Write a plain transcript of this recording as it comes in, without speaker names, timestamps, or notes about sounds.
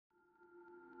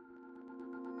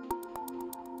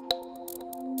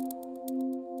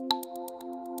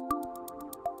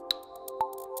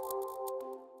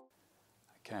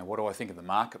what do I think of the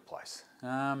marketplace?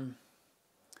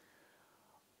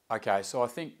 Okay, so I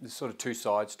think there's sort of two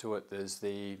sides to it. There's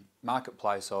the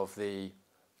marketplace of the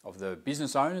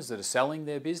business owners that are selling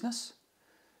their business,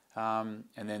 and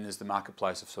then there's the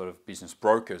marketplace of sort of business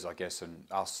brokers, I guess, and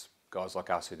us guys like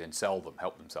us who then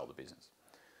help them sell the business.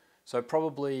 So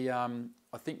probably, I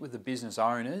think with the business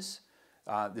owners,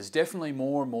 there's definitely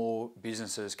more and more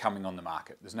businesses coming on the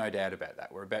market. There's no doubt about that.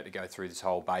 We're about to go through this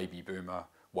whole baby boomer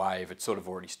wave. It's sort of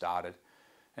already started.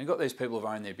 And you've got these people who've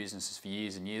owned their businesses for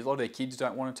years and years. A lot of their kids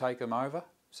don't want to take them over.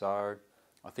 So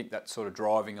I think that's sort of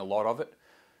driving a lot of it.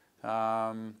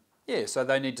 Yeah, so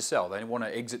they need to sell. They want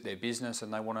to exit their business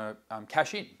and they want to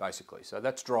cash in, basically. So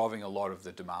that's driving a lot of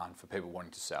the demand for people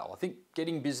wanting to sell. I think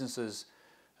getting businesses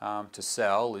to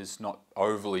sell is not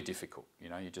overly difficult. You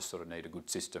know, you just sort of need a good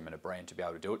system and a brand to be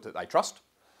able to do it that they trust.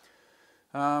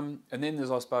 And then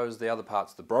there's, I suppose, the other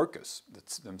parts, the brokers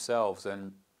themselves.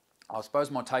 And I suppose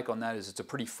my take on that is it's a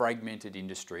pretty fragmented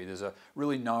industry. There's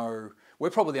we're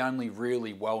probably the only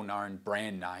really well-known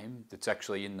brand name that's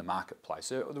actually in the marketplace.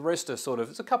 The rest are sort of,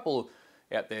 there's a couple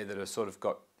out there that are sort of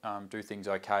do things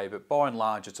okay, but by and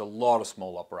large it's a lot of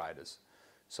small operators.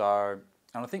 So,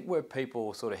 and I think where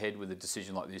people sort of head with a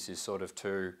decision like this is sort of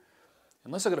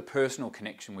unless I've got a personal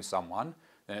connection with someone,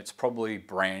 then it's probably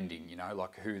branding, you know,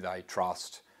 like who they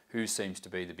trust, who seems to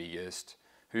be the biggest,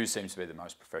 who seems to be the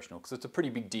most professional, because it's a pretty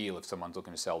big deal if someone's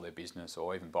looking to sell their business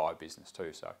or even buy a business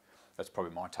too. So that's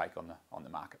probably my take on the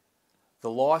market. The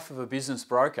life of a business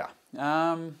broker.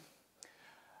 Harder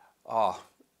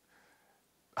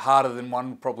than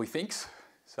one probably thinks.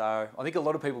 So I think a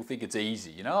lot of people think it's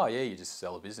easy, you know, oh yeah, you just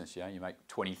sell a business, you know, you make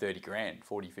 20, 30 grand,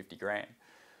 40, 50 grand.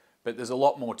 But there's a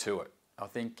lot more to it. I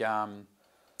think,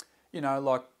 you know,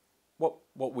 like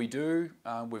what we do,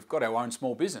 we've got our own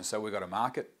small business, so we've got to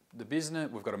market the business,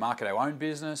 we've got to market our own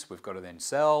business, we've got to then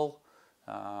sell,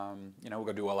 you know, we've got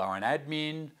to do all our own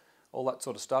admin, all that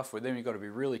sort of stuff. Then you've got to be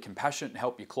really compassionate and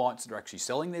help your clients that are actually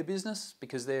selling their business,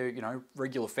 because they're, you know,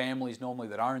 regular families normally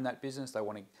that own that business. They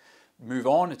want to move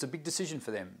on. It's a big decision for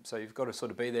them. So you've got to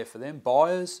sort of be there for them.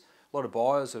 Buyers, a lot of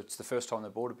buyers, it's the first time they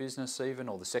bought a business even,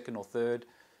 or the second or third.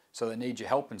 So they need your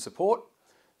help and support.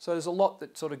 So there's a lot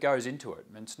that sort of goes into it.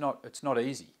 And it's not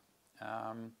easy.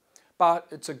 But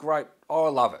it's I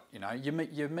love it. You know, you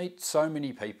meet so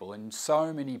many people and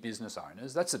so many business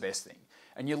owners. That's the best thing.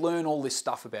 And you learn all this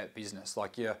stuff about business.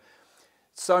 Like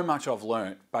so much I've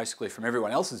learnt basically from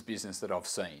everyone else's business that I've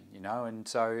seen, you know, and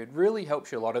so it really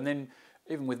helps you a lot. And then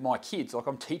even with my kids, like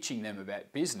I'm teaching them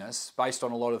about business based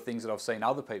on a lot of things that I've seen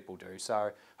other people do.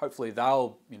 So hopefully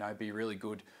they'll, you know, be really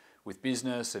good with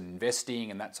business and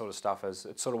investing and that sort of stuff, as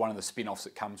it's sort of one of the spin-offs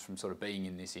that comes from sort of being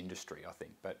in this industry, I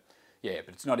think. But yeah,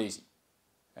 but it's not easy.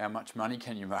 How much money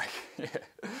can you make? Yeah.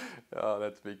 Oh,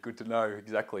 that's good to know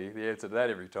exactly the answer to that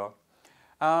every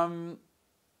time.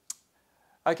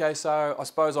 Okay, so I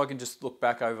suppose I can just look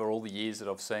back over all the years that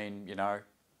I've seen, you know,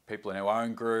 people in our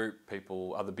own group,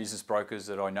 other business brokers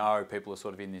that I know, people are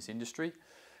sort of in this industry.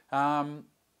 I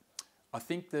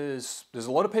think there's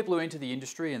a lot of people who enter the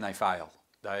industry and they fail.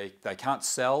 They can't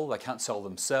sell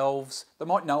themselves. They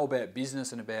might know about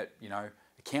business and about, you know,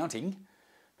 accounting,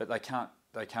 but they can't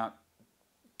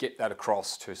get that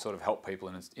across to sort of help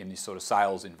people in this sort of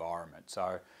sales environment.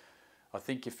 So I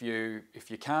think if you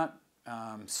can't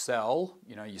sell,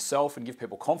 you know, yourself and give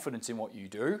people confidence in what you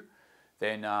do,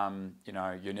 then you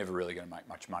know, you're never really going to make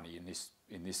much money in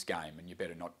this game, and you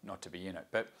better not to be in it.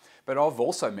 But I've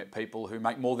also met people who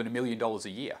make more than $1 million a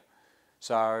year.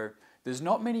 So there's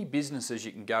not many businesses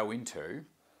you can go into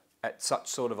at such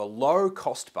sort of a low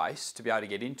cost base to be able to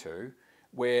get into,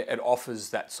 where it offers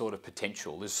that sort of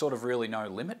potential. There's sort of really no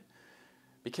limit,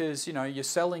 because, you know, you're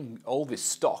selling all this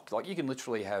stock. Like, you can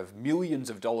literally have millions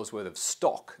of dollars worth of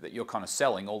stock that you're kind of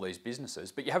selling, all these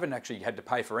businesses, but you haven't actually had to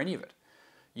pay for any of it.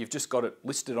 You've just got it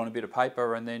listed on a bit of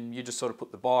paper, and then you just sort of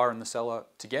put the buyer and the seller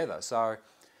together. So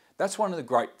that's one of the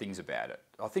great things about it,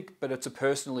 I think. But it's a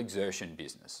personal exertion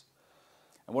business.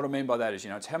 And what I mean by that is, you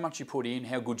know, it's how much you put in,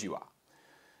 how good you are.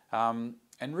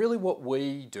 And really what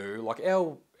we do, like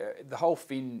the whole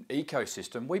Fin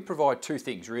ecosystem, we provide two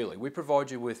things really. We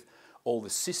provide you with all the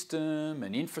system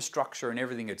and infrastructure and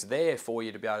everything that's there for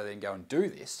you to be able to then go and do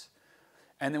this.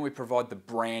 And then we provide the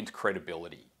brand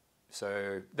credibility.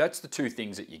 So that's the two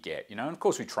things that you get, you know. And of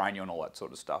course we train you on all that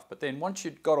sort of stuff. But then once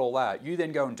you've got all that, you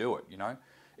then go and do it, you know.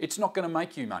 It's not going to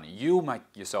make you money. You'll make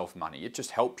yourself money. It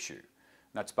just helps you.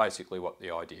 And that's basically what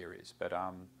the idea is. But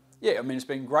yeah, I mean, it's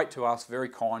been great to us, very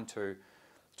kind to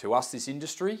us, this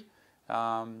industry. You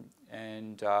know,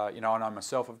 I know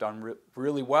myself, I've done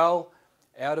really well.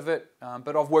 out of it,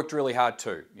 but I've worked really hard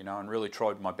too, you know, and really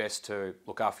tried my best to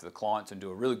look after the clients and do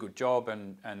a really good job,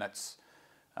 and that's,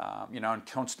 you know, and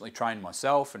constantly train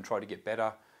myself and try to get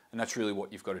better, and that's really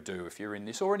what you've got to do if you're in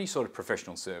this or any sort of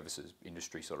professional services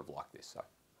industry sort of like this. So,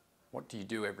 what do you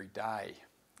do every day?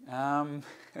 Well,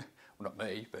 not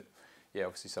me, but yeah,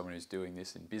 obviously someone who's doing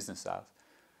this in business sales.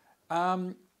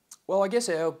 Well, I guess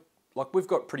we've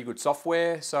got pretty good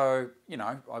software, so you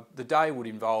know the day would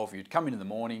involve you'd come in the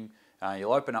morning,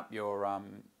 you'll open up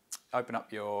your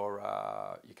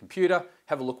computer,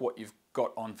 have a look what you've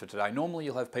got on for today. Normally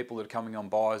you'll have people that are coming on,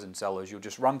 buyers and sellers. You'll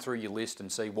just run through your list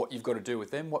and see what you've got to do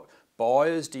with them. What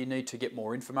buyers do you need to get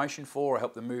more information for or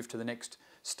help them move to the next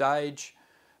stage?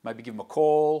 Maybe give them a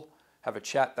call, have a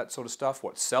chat, that sort of stuff.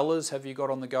 What sellers have you got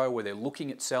on the go where they're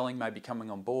looking at selling, maybe coming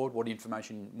on board? What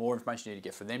more information you need to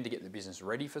get for them to get the business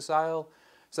ready for sale?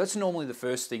 So that's normally the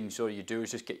first thing sort of you do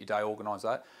is just get your day organised.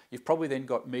 That you've probably then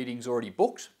got meetings already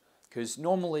booked, because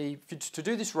normally to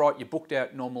do this right, you're booked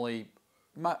out normally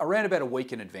around about a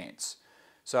week in advance.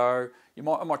 So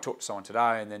I might talk to someone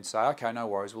today and then say, okay, no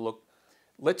worries. Well, look,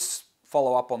 let's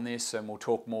follow up on this and we'll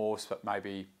talk more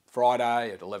maybe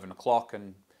Friday at 11 o'clock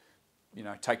and you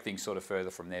know, take things sort of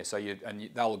further from there. So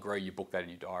they'll agree you book that in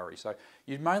your diary. So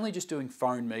you're mainly just doing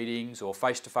phone meetings or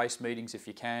face-to-face meetings if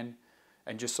you can,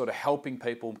 and just sort of helping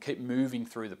people keep moving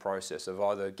through the process of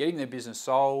either getting their business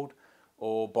sold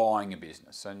or buying a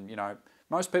business. And you know,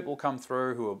 most people come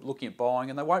through who are looking at buying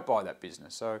and they won't buy that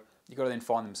business. So you've got to then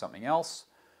find them something else,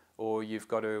 or you've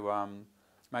got to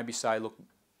maybe say, look,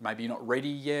 maybe you're not ready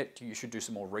yet. You should do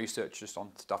some more research just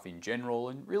on stuff in general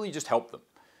and really just help them,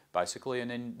 basically.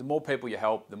 And then the more people you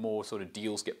help, the more sort of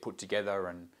deals get put together,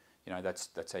 and you know that's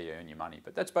how you earn your money.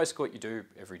 But that's basically what you do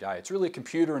every day. It's really a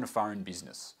computer and a phone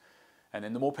business. And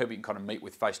then the more people you can kind of meet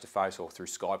with face to face or through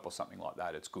Skype or something like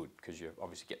that, it's good because you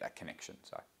obviously get that connection.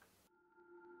 So.